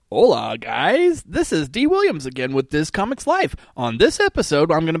Hola, guys. This is D. Williams again with This Comics Life. On this episode,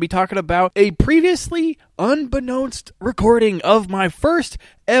 I'm going to be talking about a previously unbeknownst recording of my first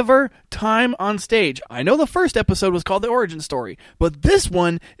ever time on stage. I know the first episode was called The Origin Story, but this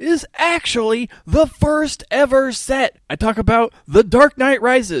one is actually the first ever set. I talk about The Dark Knight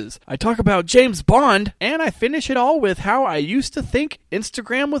Rises, I talk about James Bond, and I finish it all with how I used to think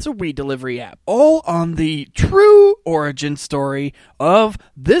Instagram was a weed delivery app. All on the true origin story of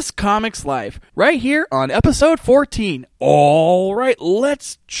This Comics Life, right here on episode 14. All right,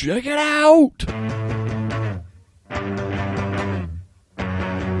 let's check it out.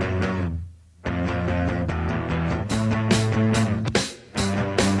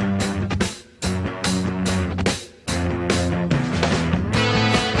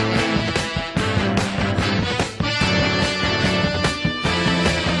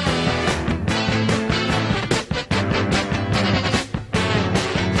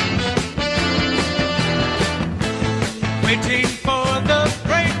 Waiting for the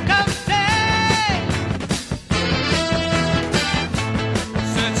break of day,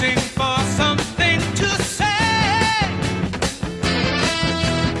 searching for something to say,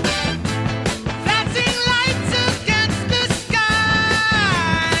 flashing lights against the sky,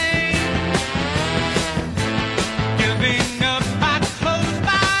 giving up, I close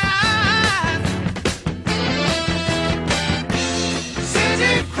my eyes,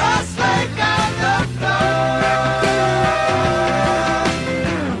 sitting cross-legged on the floor.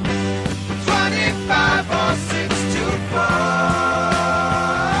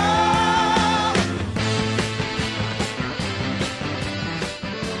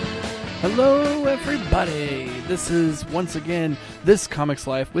 Hello, everybody. This is, once again, This Comics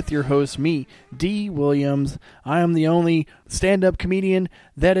Life with your host, me, D. Williams. I am the only stand-up comedian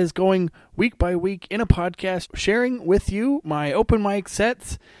that is going week by week in a podcast, sharing with you my open mic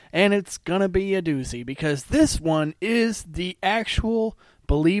sets, and it's gonna be a doozy, because this one is the actual,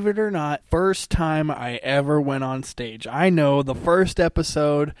 believe it or not, first time I ever went on stage. I know the first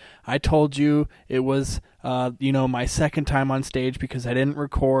episode, I told you it was, my second time on stage because I didn't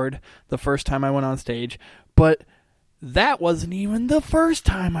record the first time I went on stage. But that wasn't even the first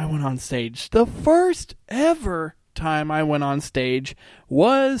time I went on stage. The first ever time I went on stage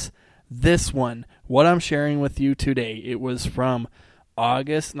was this one, what I'm sharing with you today. It was from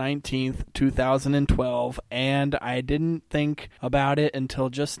August 19th, 2012, and I didn't think about it until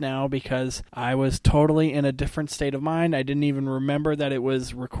just now because I was totally in a different state of mind. I didn't even remember that it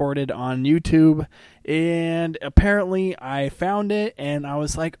was recorded on YouTube, and apparently I found it, and I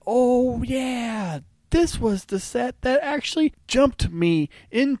was like, oh yeah, this was the set that actually jumped me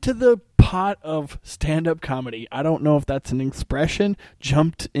into the pot of stand-up comedy. I don't know if that's an expression,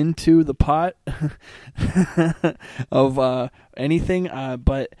 jumped into the pot of anything,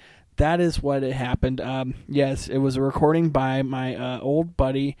 but that is what it happened. Yes, it was a recording by my old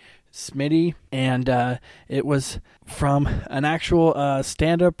buddy, Smitty, and it was from an actual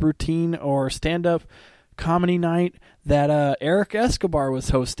stand-up routine or stand-up comedy night that Eric Escobar was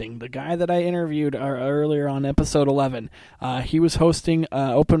hosting, the guy that I interviewed earlier on episode 11. He was hosting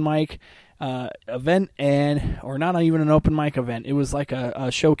an open mic event, or not even an open mic event. It was like a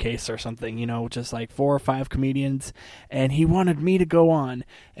showcase or something, just like 4 or 5 comedians, and he wanted me to go on.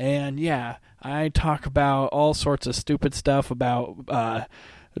 And yeah, I talk about all sorts of stupid stuff about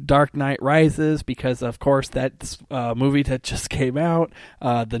Dark Knight Rises, because of course that's a movie that just came out,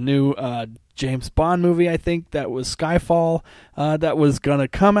 the new James Bond movie, I think that was Skyfall, that was gonna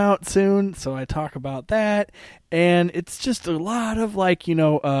come out soon, so I talk about that, and it's just a lot of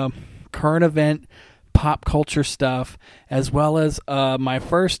current event pop culture stuff, as well as my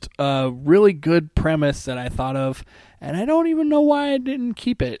first really good premise that I thought of, and I don't even know why I didn't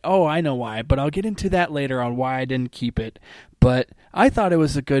keep it. Oh, I know why, but I'll get into that later on why I didn't keep it. But I thought it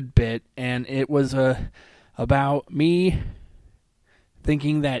was a good bit, and it was about me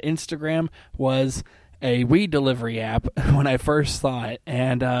thinking that Instagram was a weed delivery app when I first saw it,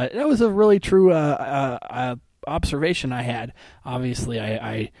 and that was a really true observation I had. Obviously,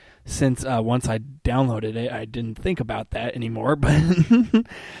 I since once I downloaded it, I didn't think about that anymore,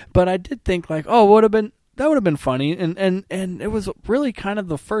 but I did think that would have been funny, and it was really kind of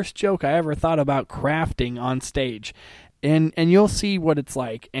the first joke I ever thought about crafting on stage. And you'll see what it's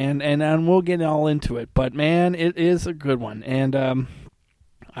like, and we'll get all into it. But man, it is a good one, and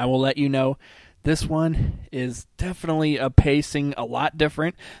I will let you know. This one is definitely pacing a lot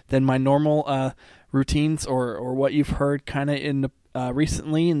different than my normal routines or what you've heard kind of in the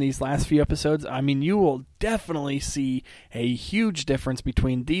recently in these last few episodes. I mean, you will definitely see a huge difference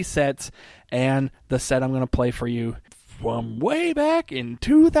between these sets and the set I'm going to play for you from way back in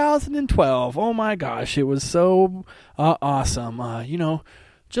 2012. Oh my gosh, it was so awesome.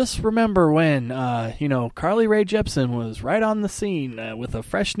 Just remember when, Carly Rae Jepsen was right on the scene with a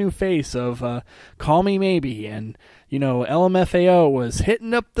fresh new face of Call Me Maybe, and, LMFAO was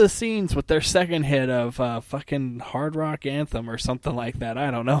hitting up the scenes with their second hit of fucking Hard Rock Anthem or something like that.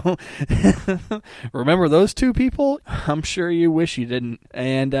 I don't know. Remember those two people? I'm sure you wish you didn't,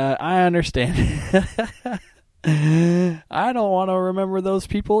 and I understand. I don't want to remember those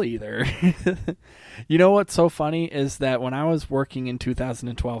people either. You know what's so funny is that when I was working in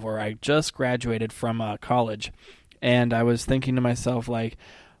 2012, or I just graduated from college, and I was thinking to myself, like,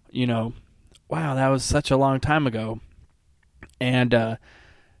 wow, that was such a long time ago. And,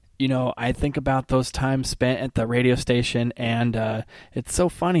 I think about those times spent at the radio station, and it's so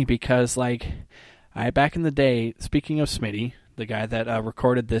funny because, like, back in the day, speaking of Smitty, the guy that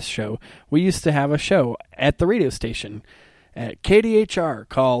recorded this show, we used to have a show at the radio station at KDHR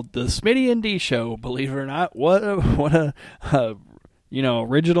called the Smitty and D Show. Believe it or not, what a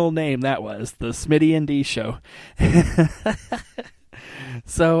original name that was, the Smitty and D Show.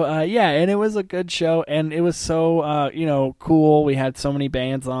 So and it was a good show, and it was so cool. We had so many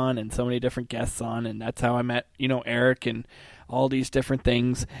bands on and so many different guests on, and that's how I met Eric and all these different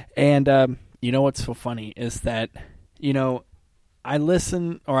things. And what's so funny is that I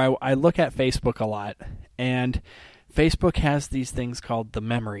listen, or I look at Facebook a lot, and Facebook has these things called the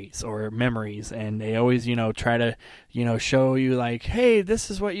memories, and they always, try to, show you like, hey,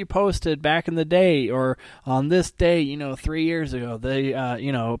 this is what you posted back in the day, or on this day, 3 years ago, they,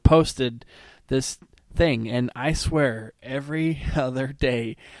 posted this thing. And I swear, every other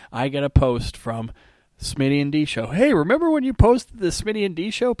day, I get a post from Smitty and D Show. Hey, remember when you posted the Smitty and D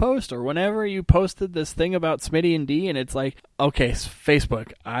Show post, or whenever you posted this thing about Smitty and D? And it's like, okay,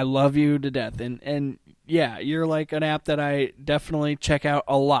 Facebook, I love you to death, and yeah, you're like an app that I definitely check out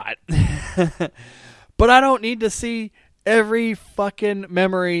a lot. But I don't need to see every fucking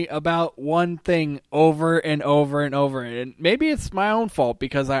memory about one thing over and over and over. And maybe it's my own fault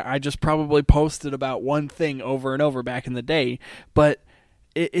because I just probably posted about one thing over and over back in the day. But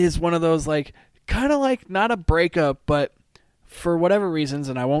it is one of those, like, kind of like not a breakup, but for whatever reasons,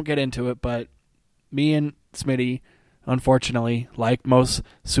 and I won't get into it, but me and Smitty, unfortunately, like most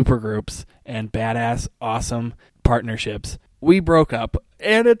supergroups and badass, awesome partnerships, we broke up,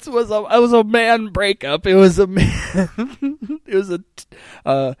 and it was a man breakup. It was a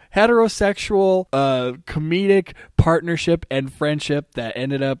heterosexual comedic partnership and friendship that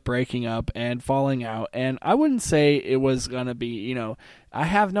ended up breaking up and falling out. And I wouldn't say it was gonna be, I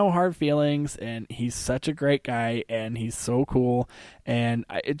have no hard feelings, and he's such a great guy, and he's so cool, and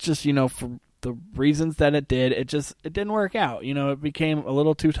it just, for the reasons that it didn't work out. It became a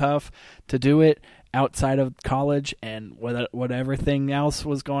little too tough to do it outside of college and what everything else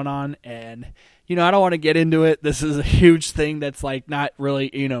was going on. And, I don't want to get into it. This is a huge thing that's like not really,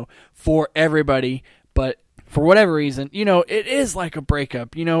 for everybody, but for whatever reason, it is like a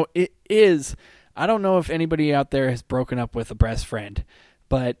breakup. It is. I don't know if anybody out there has broken up with a best friend,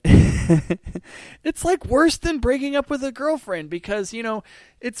 but it's like worse than breaking up with a girlfriend, because,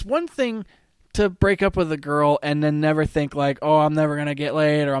 it's one thing to break up with a girl and then never think like, oh, I'm never going to get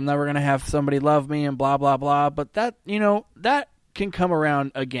laid, or I'm never going to have somebody love me, and blah, blah, blah. But that, that can come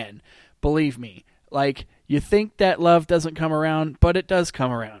around again. Believe me. Like, you think that love doesn't come around, but it does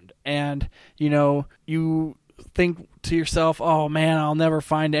come around. And, you think to yourself, oh man, I'll never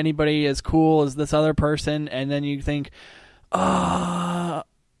find anybody as cool as this other person. And then you think, I'll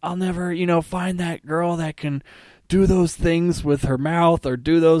never, find that girl that can do those things with her mouth, or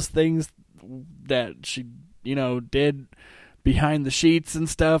do those things that she, did behind the sheets and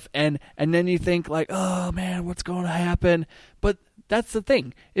stuff. And then you think like, oh man, what's going to happen? But that's the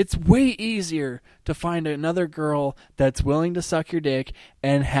thing. It's way easier to find another girl that's willing to suck your dick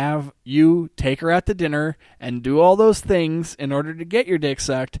and have you take her out to dinner and do all those things in order to get your dick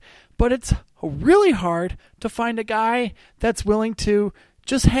sucked. But it's really hard to find a guy that's willing to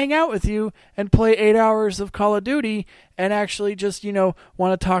just hang out with you and play 8 hours of Call of Duty and actually just, want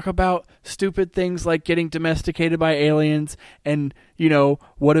to talk about stupid things like getting domesticated by aliens and,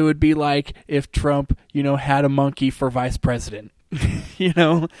 what it would be like if Trump, had a monkey for vice president.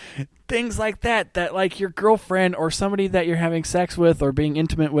 Things like that like your girlfriend or somebody that you're having sex with or being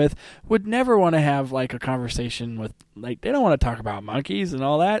intimate with would never want to have like a conversation with. Like, they don't want to talk about monkeys and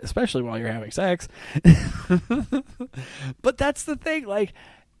all that, especially while you're having sex. But that's the thing, like,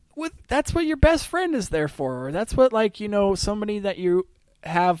 that's what your best friend is there for, or that's what, like, somebody that you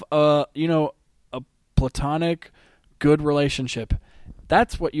have a platonic good relationship.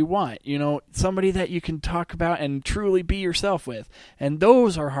 that's what you want, somebody that you can talk about and truly be yourself with. And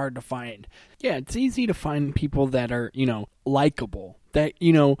those are hard to find. Yeah, it's easy to find people that are, likable, that,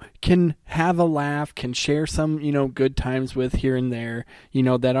 can have a laugh, can share some, good times with here and there,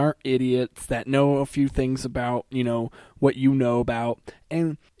 that aren't idiots, that know a few things about, what you know about,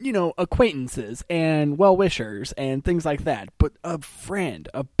 and, acquaintances and well-wishers and things like that. But a friend,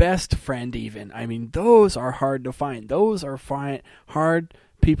 a best friend even, I mean, those are hard to find. Those are hard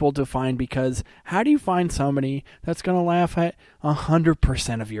people to find, because how do you find somebody that's going to laugh at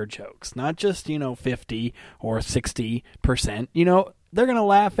 100% of your jokes? Not just, 50 or 60%, they're going to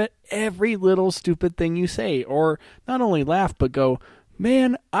laugh at every little stupid thing you say, or not only laugh, but go,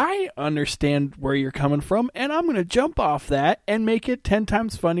 man, I understand where you're coming from, and I'm going to jump off that and make it 10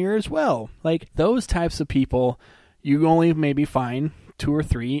 times funnier as well. Like, those types of people, you only maybe find 2 or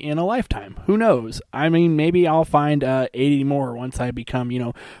 3 in a lifetime. Who knows? I mean, maybe I'll find 80 more once I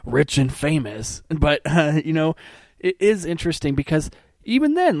become, rich and famous. But, it is interesting, because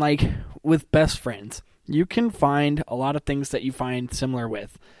even then, like, with best friends, you can find a lot of things that you find similar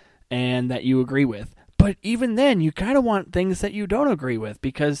with and that you agree with. But even then, you kind of want things that you don't agree with,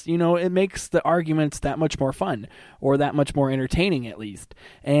 because, it makes the arguments that much more fun, or that much more entertaining at least.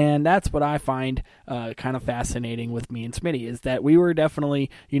 And that's what I find kind of fascinating with me and Smitty, is that we were definitely,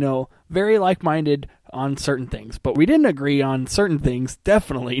 very like-minded on certain things, but we didn't agree on certain things,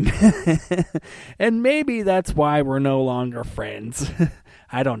 definitely. And maybe that's why we're no longer friends.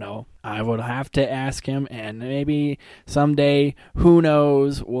 I don't know. I would have to ask him, and maybe someday, who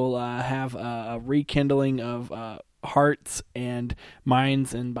knows, we'll have a rekindling of hearts and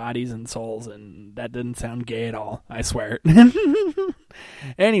minds and bodies and souls, and that didn't sound gay at all, I swear.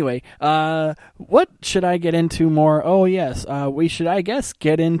 Anyway, what should I get into more? Oh, yes, we should, I guess,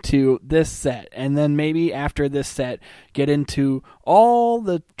 get into this set, and then maybe after this set, get into all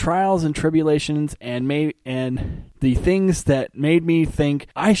the trials and tribulations and the things that made me think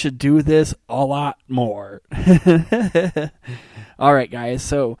I should do this a lot more. All right, guys,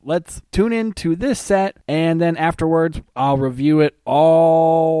 so let's tune in to this set, and then afterwards, I'll review it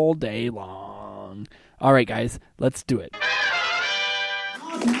all day long. All right, guys, let's do it.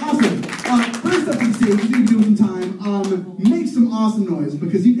 Awesome. First up on stage, you need to do some time. Make some awesome noise,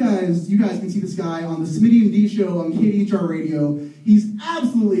 because you guys can see this guy on the Smitty and D show on KDHR Radio. He's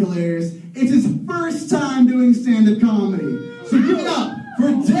absolutely hilarious. It's his first time doing stand-up comedy. So give it up for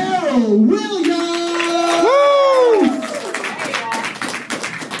Daryl Williams! Woo!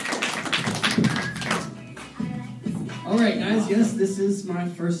 All right, guys. Yes, this is my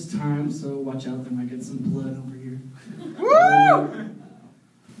first time, so watch out. There might get some blood over here. Woo!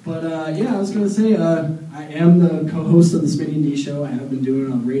 But, I was going to say, I am the co-host of the Smitty and D show. I have been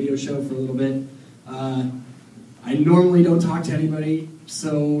doing a radio show for a little bit. I normally don't talk to anybody,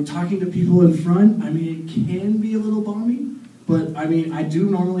 so talking to people in front, it can be a little balmy. But, I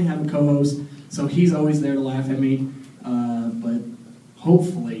do normally have a co-host, so he's always there to laugh at me. But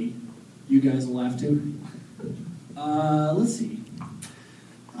hopefully, you guys will laugh too. Let's see.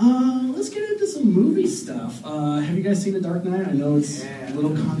 Let's get into some movie stuff. Have you guys seen The Dark Knight? I know it's a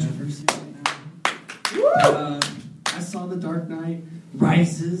little controversial right now. I saw The Dark Knight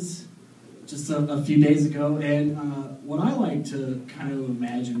Rises just a few days ago, and what I like to kind of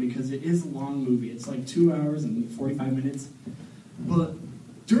imagine, because it is a long movie, it's like 2 hours and 45 minutes, but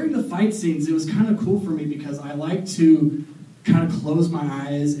during the fight scenes, it was kind of cool for me, because I like to kind of close my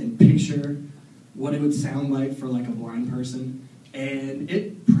eyes and picture what it would sound like for like a blind person. And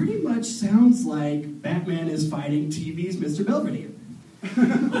it pretty much sounds like Batman is fighting TV's Mr. Belvedere.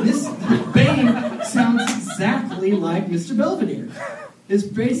 This Bane sounds exactly like Mr. Belvedere. It's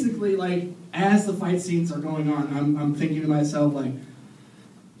basically like, as the fight scenes are going on, I'm thinking to myself like,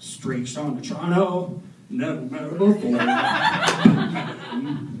 streaks on the Toronto, never met before.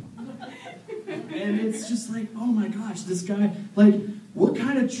 And it's just like, oh my gosh, this guy, like, what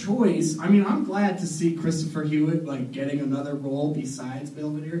kind of choice? I'm glad to see Christopher Hewitt, like, getting another role besides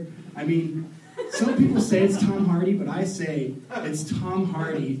Belvedere. Some people say it's Tom Hardy, but I say it's Tom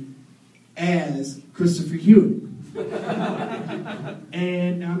Hardy as Christopher Hewitt.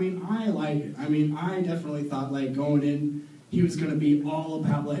 And, I like it. I definitely thought, like, going in, he was going to be all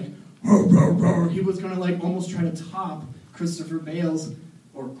about, like, he was going to, like, almost try to top Christian Bale.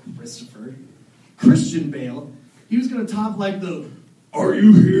 He was going to top, like, the, "Are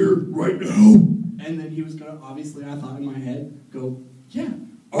you here right now?" And then he was going to, obviously, I thought in my head, go, "Yeah,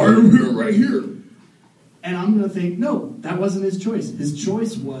 I am here right here." And I'm going to think, no, that wasn't his choice. His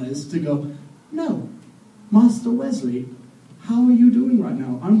choice was to go, "No, Master Wesley, how are you doing right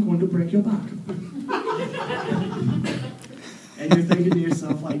now? I'm going to break your back." And you're thinking to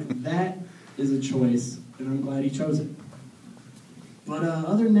yourself, like, that is a choice, and I'm glad he chose it. But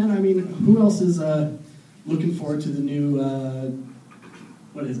other than that, I mean, who else is looking forward to the new,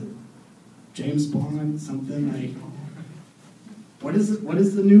 what is it? James Bond, something like... What is it? What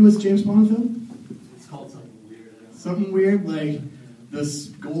is the newest James Bond film? It's called something weird. Something weird, like this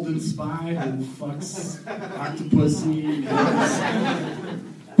golden spy who fucks Octopussy,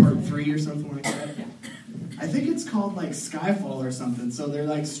 part 3 or something like that. I think it's called like Skyfall or something. So they're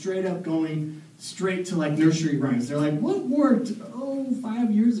like straight up going straight to like nursery rhymes. They're like, what worked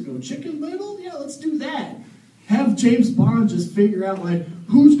 5 years ago? Chicken Little? Yeah, let's do that. Have James Bond just figure out like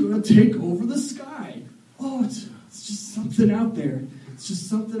who's going to take over the sky. Oh, it's just something out there. It's just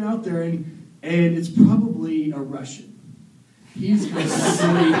something out there, and it's probably a Russian. He's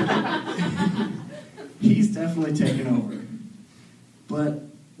he's definitely taken over. But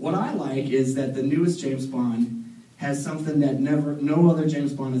what I like is that the newest James Bond has something that no other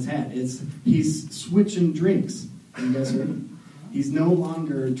James Bond has had. He's switching drinks. And guess what? He's no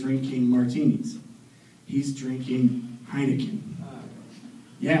longer drinking martinis. He's drinking Heineken.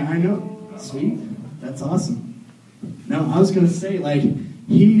 Yeah, I know. Sweet. That's awesome. Now, I was going to say, like,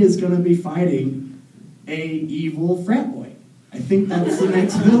 he is going to be fighting a evil frat boy. I think that's the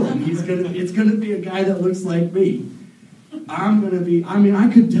next villain. It's going to be a guy that looks like me. I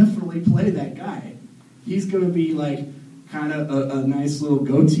could definitely play that guy. He's going to be, like, kind of a nice little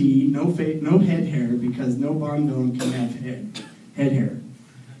goatee, no head hair, because no Bond villain can have head hair.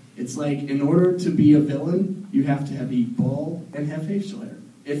 It's like, in order to be a villain, you have to be bald and have facial hair.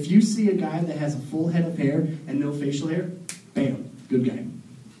 If you see a guy that has a full head of hair and no facial hair, bam, good guy.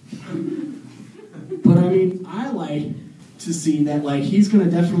 But I mean, I like to see that, like, he's going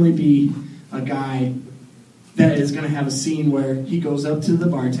to definitely be a guy that is going to have a scene where he goes up to the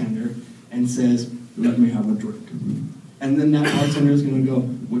bartender and says, "Let me have a drink." And then that bartender is going to go,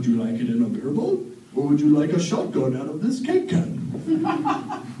 "Would you like it in a beer bowl? Or would you like a shotgun out of this cake can?"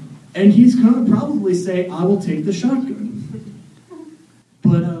 And he's going to probably say, "I will take the shotgun."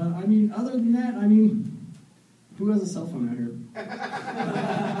 But, I mean, other than that, I mean, who has a cell phone out here?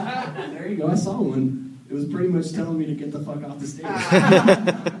 There you go, I saw one. It was pretty much telling me to get the fuck off the stage.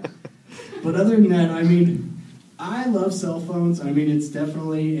 But other than that, I mean, I love cell phones. I mean, it's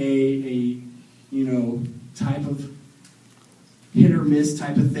definitely a type of hit or miss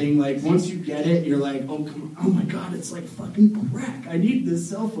type of thing. Like, once you get it, you're like, oh, come on, oh my God, it's like fucking crack. I need this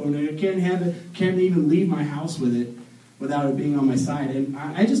cell phone, and I can't even leave my house with it without it being on my side. And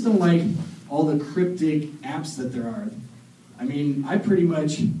I just don't like all the cryptic apps that there are. I mean, I pretty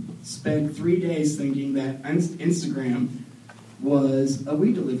much spent 3 days thinking that Instagram was a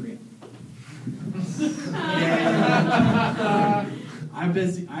weed delivery app. And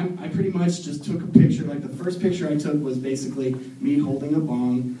I pretty much just took a picture. Like, the first picture I took was basically me holding a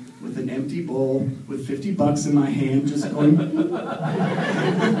bong with an empty bowl with $50 in my hand, just going.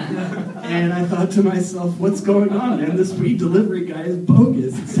 And I thought to myself, what's going on, man? This weed delivery guy is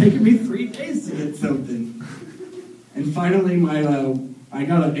bogus. It's taken me 3 days to get something. And finally, I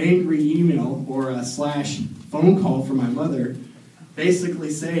got an angry email or a / phone call from my mother,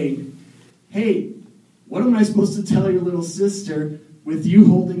 basically saying, "Hey, what am I supposed to tell your little sister with you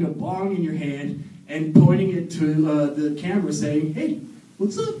holding a bong in your hand and pointing it to the camera saying, 'Hey,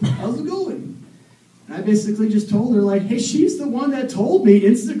 what's up? How's it going?'" And I basically just told her, like, hey, she's the one that told me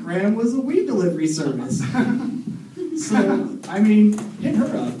Instagram was a weed delivery service. So, I mean, hit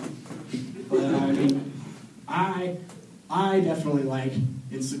her up. But, I mean, I definitely like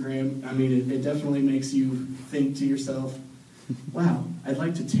Instagram. I mean, it definitely makes you think to yourself, wow, I'd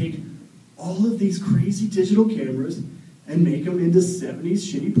like to take all of these crazy digital cameras and make them into 70s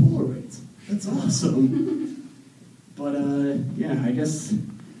shitty Polaroids. That's awesome. But, yeah, I guess,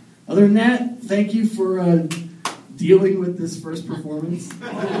 other than that, thank you for dealing with this first performance.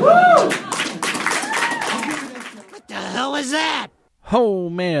 What the hell is that? Oh,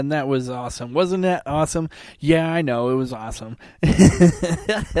 man, that was awesome. Wasn't that awesome? Yeah, I know, it was awesome.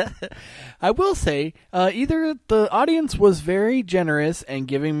 I will say, either the audience was very generous and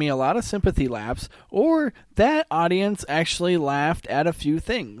giving me a lot of sympathy laps, or that audience actually laughed at a few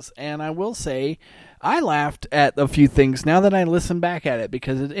things. And I will say, I laughed at a few things now that I listen back at it,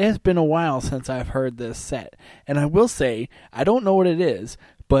 because it has been a while since I've heard this set. And I will say, I don't know what it is,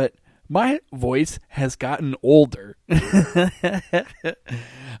 but my voice has gotten older.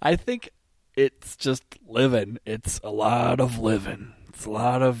 I think it's just living. It's a lot of living. It's a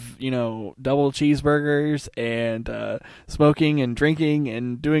lot of, double cheeseburgers and smoking and drinking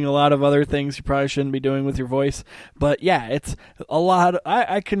and doing a lot of other things you probably shouldn't be doing with your voice. But yeah, it's a lot.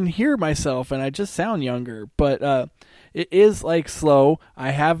 I can hear myself and I just sound younger. But it is like slow.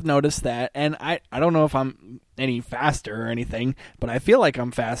 I have noticed that, and I don't know if I'm any faster or anything, but I feel like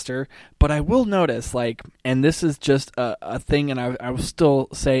I'm faster. But I will notice, like, and this is just a thing, and I will still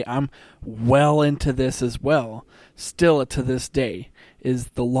say I'm well into this as well, still to this day, is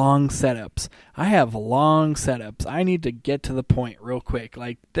the long setups. I have long setups. I need to get to the point real quick.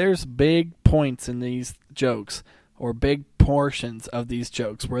 Like, there's big points in these jokes, or big portions of these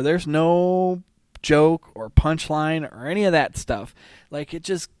jokes, where there's no joke or punchline or any of that stuff. Like, it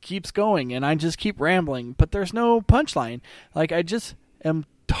just keeps going, and I just keep rambling, but there's no punchline. Like, I just am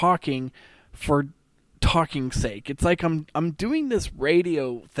talking for talking's sake. It's like I'm doing this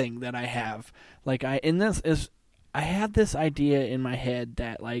radio thing that I have. Like, I had this idea in my head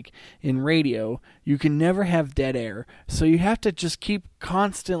that, like, in radio, you can never have dead air, so you have to just keep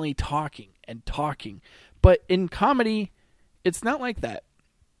constantly talking and talking. But in comedy, it's not like that.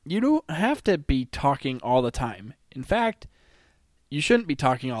 You don't have to be talking all the time. In fact, you shouldn't be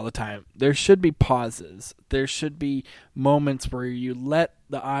talking all the time. There should be pauses. There should be moments where you let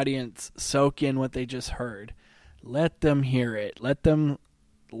the audience soak in what they just heard. Let them hear it. Let them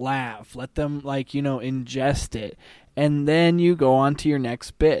laugh. Let them, like, ingest it. And then you go on to your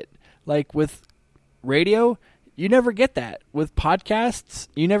next bit. Like, with radio, you never get that. With podcasts,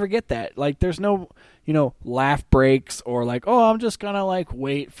 you never get that. Like, there's no, laugh breaks, or like, oh, I'm just gonna, like,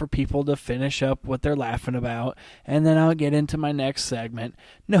 wait for people to finish up what they're laughing about, and then I'll get into my next segment.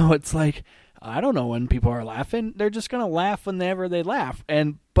 No, it's like, I don't know when people are laughing. They're just gonna laugh whenever they laugh.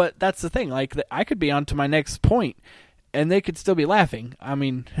 But that's the thing. Like, I could be on to my next point, and they could still be laughing. I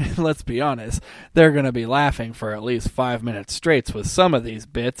mean, let's be honest. They're going to be laughing for at least 5 minutes straight with some of these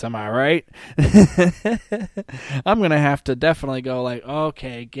bits. Am I right? I'm going to have to definitely go like,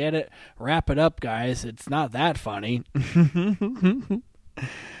 okay, get it. Wrap it up, guys. It's not that funny.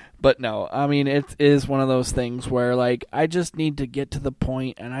 But no, I mean, it is one of those things where, like, I just need to get to the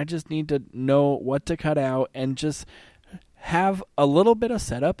point, and I just need to know what to cut out and just have a little bit of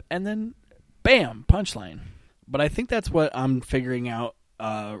setup, and then bam, punchline. But I think that's what I'm figuring out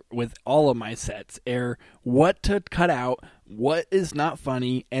with all of my sets, what to cut out, what is not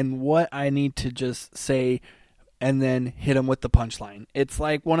funny, and what I need to just say and then hit them with the punchline. It's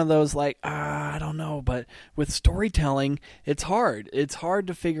like one of those, like, I don't know, but with storytelling, it's hard. It's hard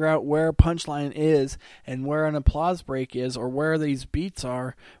to figure out where a punchline is and where an applause break is, or where these beats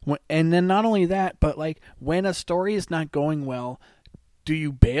are. And then not only that, but, like, when a story is not going well, do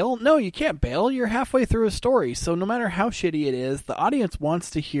you bail? No, you can't bail. You're halfway through a story. So no matter how shitty it is, the audience wants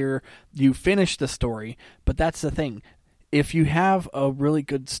to hear you finish the story. But that's the thing. If you have a really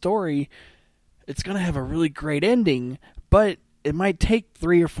good story, it's going to have a really great ending, but it might take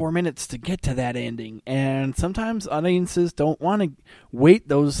 3 or 4 minutes to get to that ending. And sometimes audiences don't want to wait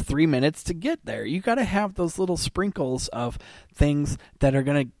those 3 minutes to get there. You got to have those little sprinkles of things that are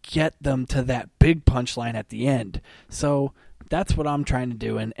going to get them to that big punchline at the end. So that's what I'm trying to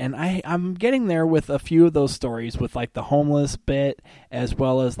do, and I'm getting there with a few of those stories, with, like, the homeless bit as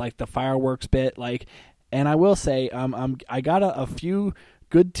well as, like, the fireworks bit. Like, and I will say, I got a few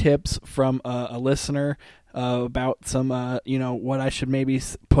good tips from a listener about some, what I should maybe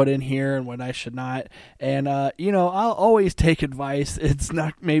put in here and what I should not. And I'll always take advice. It's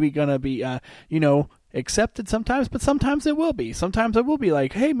not maybe gonna be accepted sometimes, but sometimes it will be. Sometimes I will be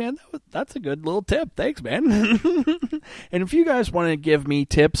like, hey man, that's a good little tip. Thanks, man. And if you guys want to give me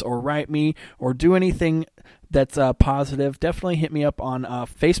tips or write me or do anything that's positive, definitely hit me up on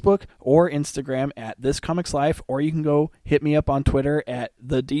Facebook or Instagram at This Comics Life, or you can go hit me up on Twitter at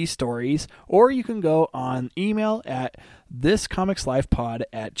The D Stories, or you can go on email at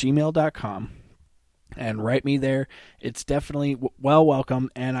thiscomicslifepod@gmail.com. and write me there. It's definitely well welcome,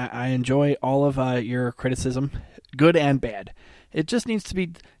 and I enjoy all of your criticism, good and bad. It just needs to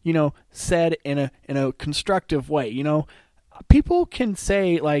be, said in a constructive way. People can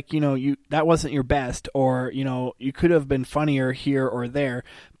say, like, you that wasn't your best, or you could have been funnier here or there,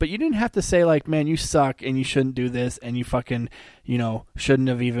 but you didn't have to say, like, man, you suck and you shouldn't do this and you fucking shouldn't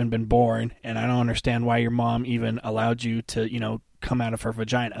have even been born, and I don't understand why your mom even allowed you to come out of her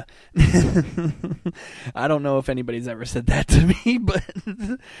vagina. I don't know if anybody's ever said that to me, but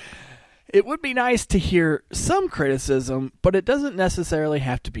it would be nice to hear some criticism, but it doesn't necessarily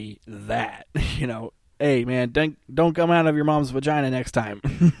have to be that. Hey man, don't come out of your mom's vagina next time.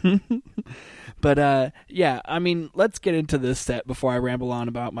 But yeah, I mean, let's get into this set before I ramble on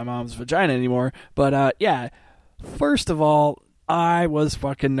about my mom's vagina anymore. But yeah, first of all, I was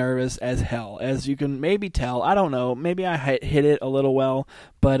fucking nervous as hell, as you can maybe tell. I don't know. Maybe I hit it a little well,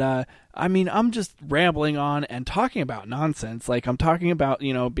 but I mean, I'm just rambling on and talking about nonsense. Like, I'm talking about,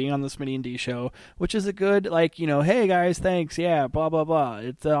 you know, being on the Smitty and D show, which is a good, like, you know, hey guys, thanks, yeah, blah, blah, blah.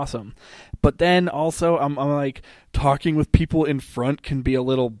 It's awesome. But then also, I'm like, talking with people in front can be a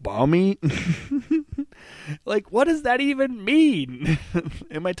little balmy. Like, what does that even mean?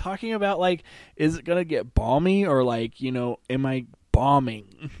 Am I talking about, like, is it gonna get balmy, or, like, you know, am I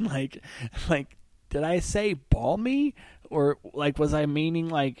bombing? like, did I say balmy? Or, like, was I meaning,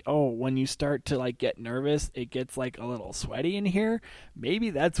 like, oh, when you start to, like, get nervous, it gets, like, a little sweaty in here? Maybe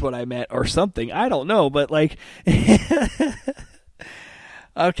that's what I meant, or something. I don't know, but, like...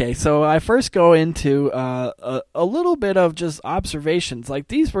 Okay, so I first go into a little bit of just observations. Like,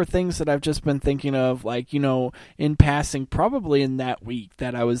 these were things that I've just been thinking of, like, you know, in passing, probably in that week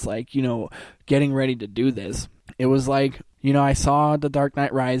that I was, like, you know, getting ready to do this. It was like, you know, I saw The Dark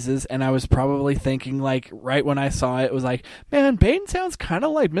Knight Rises, and I was probably thinking, like, right when I saw it, it was like, man, Bane sounds kind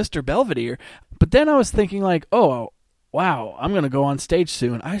of like Mr. Belvedere. But then I was thinking, like, oh, wow, I'm going to go on stage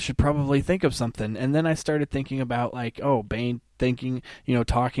soon. I should probably think of something. And then I started thinking about, like, oh, Bane thinking, you know,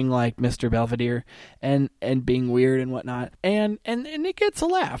 talking like Mr. Belvedere and being weird and whatnot. And it gets a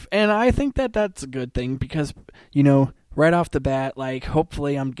laugh. And I think that that's a good thing because, you know, right off the bat, like,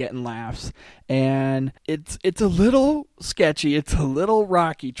 hopefully I'm getting laughs. And it's a little sketchy, it's a little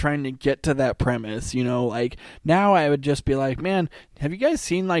rocky trying to get to that premise, you know, like, now I would just be like, man, have you guys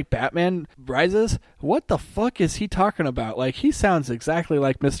seen, like, Batman Rises? What the fuck is he talking about? Like, he sounds exactly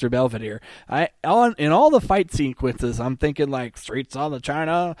like Mr. Belvedere. In all the fight sequences, I'm thinking, like, streets on the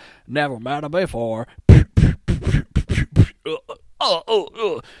China, never met him before.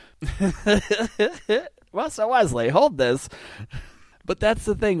 Russell Wesley, hold this. But that's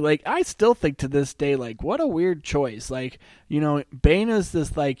the thing, like, I still think to this day, like, what a weird choice. Like, you know, Bane is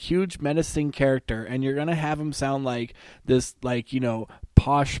this, like, huge menacing character, and you're gonna have him sound like this, like, you know,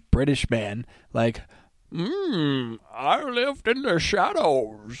 posh British man. Like, I lived in the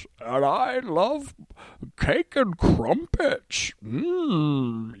shadows, and I love cake and crumpets.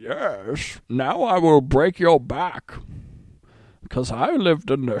 Yes. Now I will break your back, because I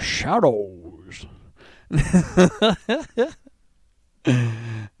lived in the shadows.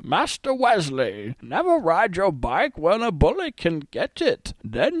 Master Wesley, never ride your bike when a bully can get it.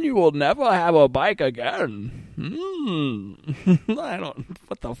 Then you will never have a bike again.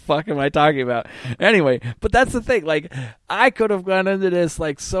 What the fuck am I talking about? Anyway, but that's the thing. Like, I could have gone into this,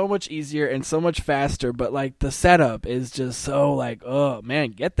 like, so much easier and so much faster, but, like, the setup is just so, like, oh,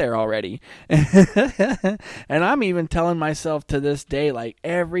 man, get there already. And I'm even telling myself to this day, like,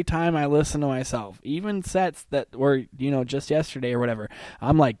 every time I listen to myself, even sets that were, you know, just yesterday or whatever,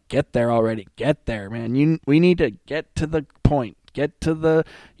 I'm like, get there already. Get there, man. We need to get to the point. Get to the,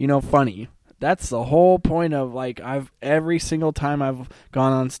 you know, funny. That's the whole point of, like, every single time I've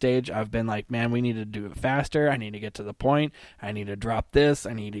gone on stage, I've been like, man, we need to do it faster. I need to get to the point. I need to drop this.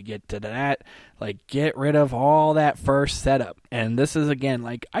 I need to get to that. Like, get rid of all that first setup. And this is, again,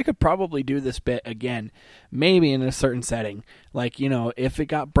 like, I could probably do this bit again, maybe in a certain setting. Like, you know, if it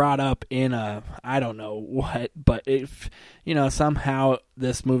got brought up in I don't know what, but if, you know, somehow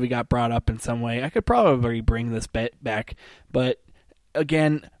this movie got brought up in some way, I could probably bring this bit back. But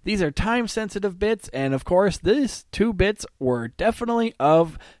again, these are time-sensitive bits, and of course, these two bits were definitely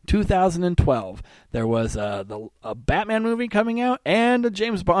of 2012. There was a Batman movie coming out and a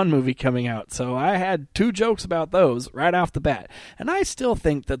James Bond movie coming out, so I had two jokes about those right off the bat. And I still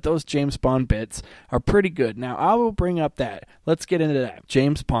think that those James Bond bits are pretty good. Now, I will bring up that. Let's get into that.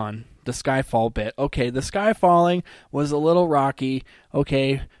 James Bond, the Skyfall bit. Okay, the sky falling was a little rocky.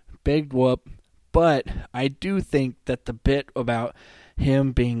 Okay, big whoop. But I do think that the bit about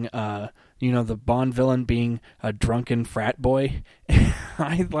him being, you know, the Bond villain being a drunken frat boy,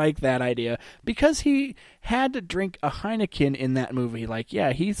 I like that idea. Because he had to drink a Heineken in that movie. Like,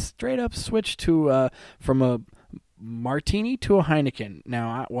 yeah, he straight up switched to from a martini to a Heineken.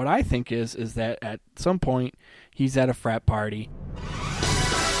 Now, what I think is that at some point, he's at a frat party.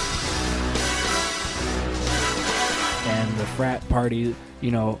 And the frat party, you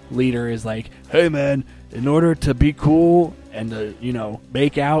know, leader is like, hey man, in order to be cool and to, you know,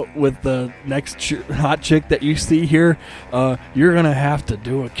 make out with the next hot chick that you see here, you're going to have to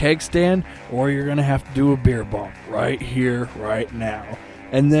do a keg stand or you're going to have to do a beer bump right here, right now.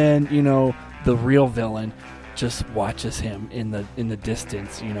 And then, you know, the real villain just watches him in the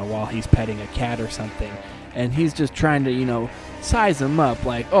distance, you know, while he's petting a cat or something. And he's just trying to, you know, size him up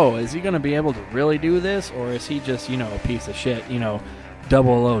like, oh, is he going to be able to really do this? Or is he just, you know, a piece of shit, you know,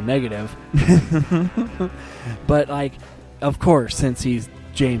 00 negative? But, like, of course, since he's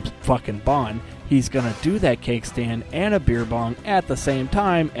James fucking Bond, he's gonna do that cake stand and a beer bong at the same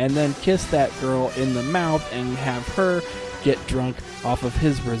time and then kiss that girl in the mouth and have her get drunk off of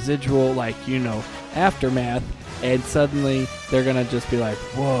his residual, like, aftermath, and suddenly they're gonna just be like,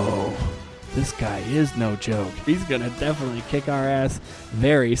 whoa, this guy is no joke. He's gonna definitely kick our ass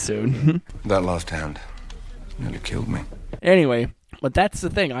very soon. That last hand nearly killed me. Anyway, but that's the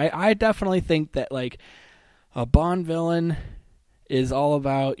thing. I definitely think that, like, a Bond villain is all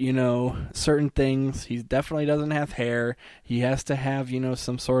about, certain things. He definitely doesn't have hair. He has to have,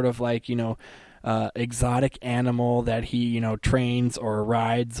 some sort of, like, exotic animal that he, trains or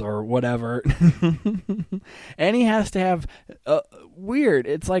rides or whatever. And he has to have weird.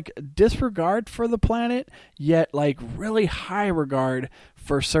 It's like disregard for the planet, yet like really high regard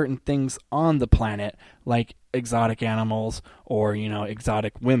for certain things on the planet, like exotic animals or,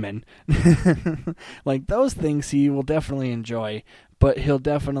 exotic women. Like those things he will definitely enjoy, but he'll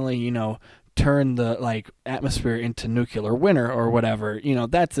definitely, turn the like atmosphere into nuclear winter or whatever.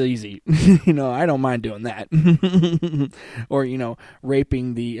 That's easy. I don't mind doing that. Or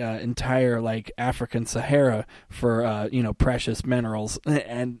raping the entire like African Sahara for precious minerals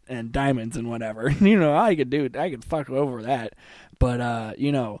and diamonds and whatever. I could fuck over that. But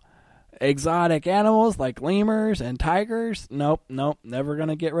exotic animals like lemurs and tigers, nope, never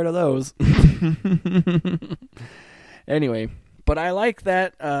gonna get rid of those. Anyway, but I like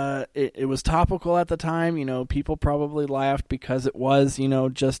that it was topical at the time. People probably laughed because it was,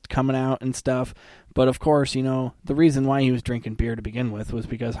 just coming out and stuff. But of course, the reason why he was drinking beer to begin with was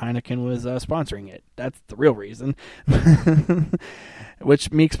because Heineken was sponsoring it. That's the real reason.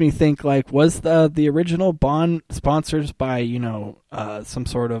 Which makes me think, like, was the original Bond sponsored by, some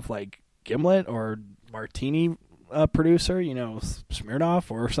sort of, like, Gimlet or Martini producer,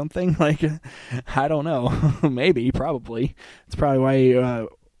 Smirnoff or something? Like, I don't know. Maybe, probably. It's probably why he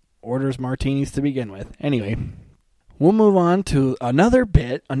orders martinis to begin with. Anyway, we'll move on to another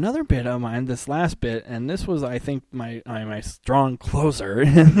bit of mine, this last bit, and this was, I think, my strong closer,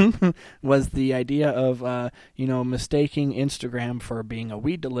 was the idea of, mistaking Instagram for being a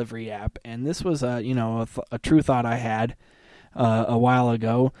weed delivery app. And this was, a true thought I had a while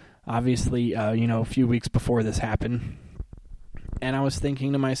ago. Obviously, a few weeks before this happened. And I was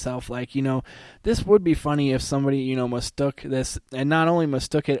thinking to myself, like, this would be funny if somebody, mistook this, and not only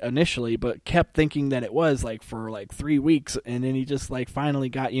mistook it initially, but kept thinking that it was, like, for, like, 3 weeks, and then he just, like, finally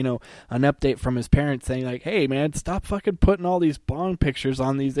got, an update from his parents saying, like, hey, man, stop fucking putting all these Bong pictures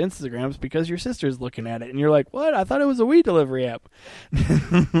on these Instagrams because your sister's looking at it. And you're like, what? I thought it was a weed delivery app.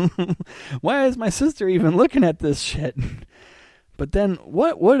 Why is my sister even looking at this shit? But then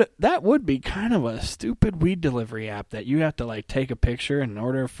that would be kind of a stupid weed delivery app that you have to like take a picture in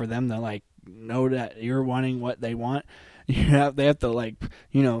order for them to like know that you're wanting what they want. They have to like,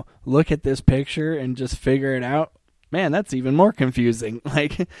 look at this picture and just figure it out. Man, that's even more confusing.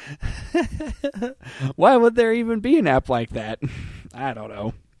 Like, why would there even be an app like that? I don't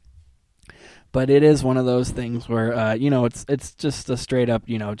know. But it is one of those things where, it's just a straight up,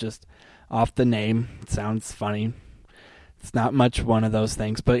 just off the name. It sounds funny. It's not much one of those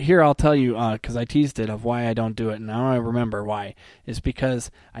things. But here I'll tell you, because I teased it, of why I don't do it. And now I remember why. It's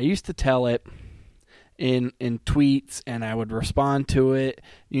because I used to tell it in tweets, and I would respond to it,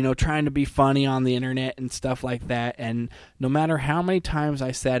 trying to be funny on the internet and stuff like that. And no matter how many times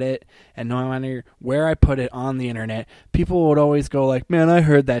I said it, and no matter where I put it on the internet, people would always go like, man, I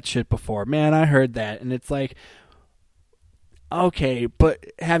heard that shit before. Man, I heard that. And it's like, okay, but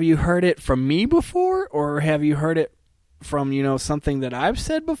have you heard it from me before? Or have you heard it from, something that I've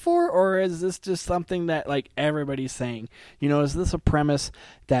said before? Or is this just something that, like, everybody's saying? Is this a premise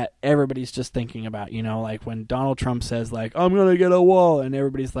that everybody's just thinking about? Like when Donald Trump says, like, I'm going to get a wall, and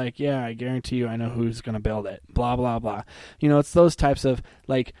everybody's like, yeah, I guarantee you I know who's going to build it, blah, blah, blah. It's those types of,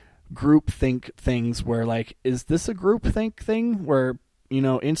 like, group think things where, like, is this a group think thing where,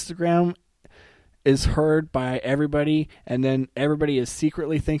 Instagram is heard by everybody, and then everybody is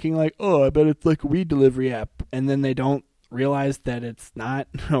secretly thinking, like, oh, I bet it's like a weed delivery app, and then they don't realize that it's not,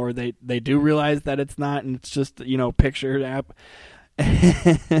 or they do realize that it's not, and it's just, picture app.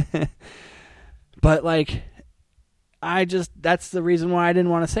 But, like, that's the reason why I didn't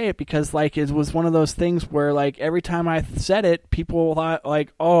want to say it, because, like, it was one of those things where, like, every time I said it, people thought,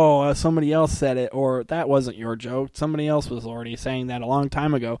 like, oh, somebody else said it, or that wasn't your joke. Somebody else was already saying that a long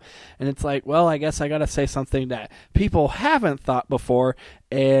time ago. And it's like, well, I guess I got to say something that people haven't thought before,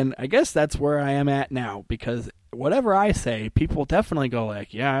 and I guess that's where I am at now, because whatever I say, people definitely go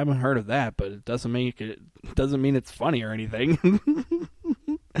like, yeah, I haven't heard of that, but it doesn't mean it's funny or anything.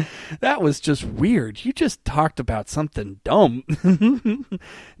 That was just weird. You just talked about something dumb.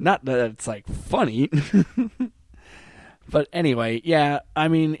 Not that it's like funny. But anyway, yeah, I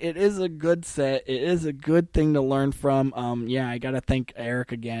mean, it is a good set. It is a good thing to learn from. Yeah, I got to thank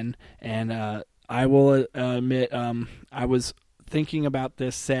Eric again. And I will admit, I was thinking about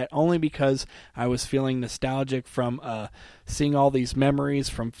this set only because I was feeling nostalgic from seeing all these memories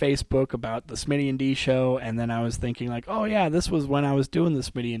from Facebook about the Smitty and D show, and then I was thinking like, oh yeah, this was when I was doing the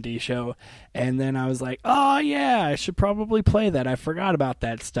Smitty and D show, and then I was like, oh yeah, I should probably play that. I forgot about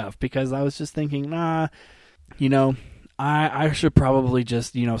that stuff because I was just thinking, I should probably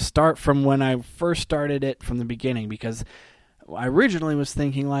just, start from when I first started it from the beginning, because I originally was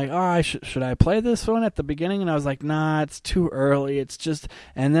thinking like, oh, should I play this one at the beginning? And I was like, nah, it's too early. It's just,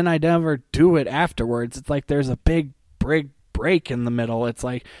 and then I never do it afterwards. It's like there's a big break in the middle. It's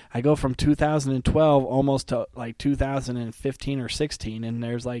like I go from 2012 almost to like 2015 or 16, and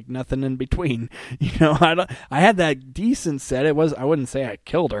there's like nothing in between. I had that decent set. I wouldn't say I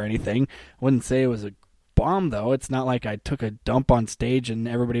killed or anything. I wouldn't say it was a bomb though. It's not like I took a dump on stage and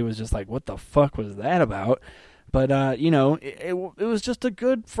everybody was just like, what the fuck was that about? But, it was just a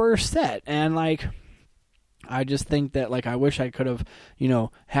good first set. And, like, I just think that, like, I wish I could have,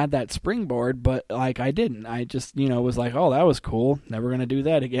 had that springboard, but, like, I didn't. I just, was like, oh, that was cool. Never going to do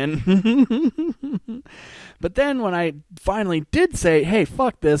that again. But then when I finally did say, hey,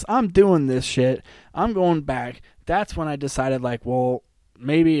 fuck this, I'm doing this shit, I'm going back, that's when I decided, like, well,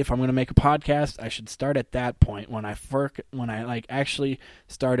 maybe if I'm going to make a podcast, I should start at that point when I like actually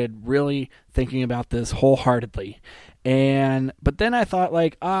started really thinking about this wholeheartedly. But then I thought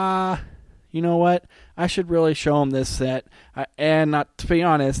like, you know what? I should really show them this set. And not to be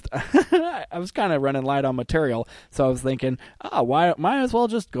honest, I was kind of running light on material, so I was thinking, why might as well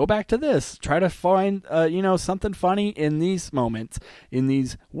just go back to this, try to find something funny in these moments, in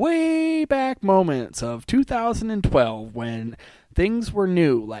these way back moments of 2012 when things were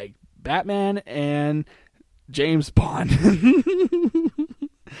new, like Batman and James Bond.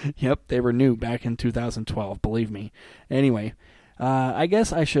 Yep, they were new back in 2012, believe me. Anyway, I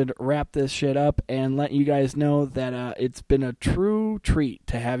guess I should wrap this shit up and let you guys know that it's been a true treat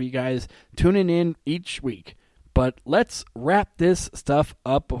to have you guys tuning in each week. But let's wrap this stuff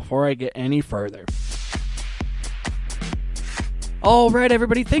up before I get any further. All right,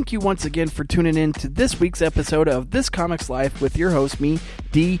 everybody, thank you once again for tuning in to this week's episode of This Comics Life with your host, me,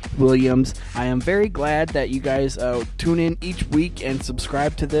 D. Williams. I am very glad that you guys tune in each week and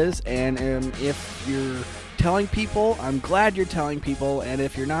subscribe to this, and if you're telling people, I'm glad you're telling people, and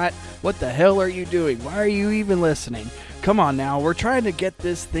if you're not, what the hell are you doing? Why are you even listening? Come on now, we're trying to get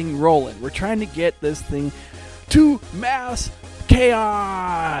this thing rolling. We're trying to get this thing to mass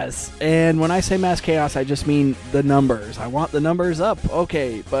chaos. And when I say mass chaos, I just mean the numbers. I want the numbers up,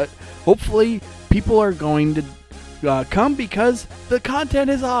 okay, but hopefully people are going to come because the content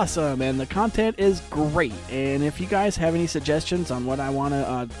is awesome and the content is great. And if you guys have any suggestions on what I want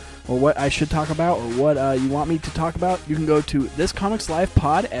to or what I should talk about or what you want me to talk about, you can go to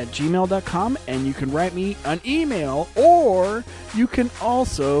thiscomicslifepod@gmail.com and you can write me an email, or you can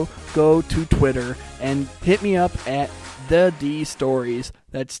also go to Twitter and hit me up at The D Stories.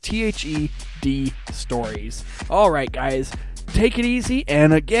 That's THED Stories. Alright guys, take it easy,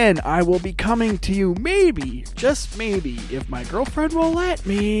 and again, I will be coming to you maybe, just maybe, if my girlfriend will let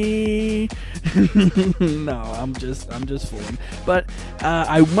me. No, I'm just fooling. But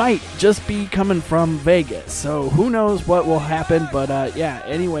I might just be coming from Vegas, so who knows what will happen. But yeah,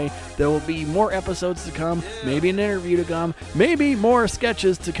 anyway, there will be more episodes to come, maybe an interview to come, maybe more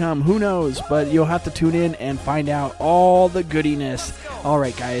sketches to come, who knows, but you'll have to tune in and find out all the goodiness.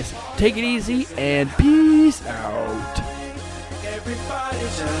 Alright guys, take it easy, and peace out. Everybody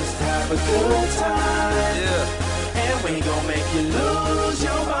just have a good time. Yeah. And we gon' make you lose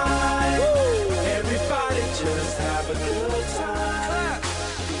your mind. Woo. Everybody just have a good time.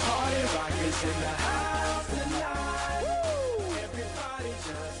 Party rockers in the house.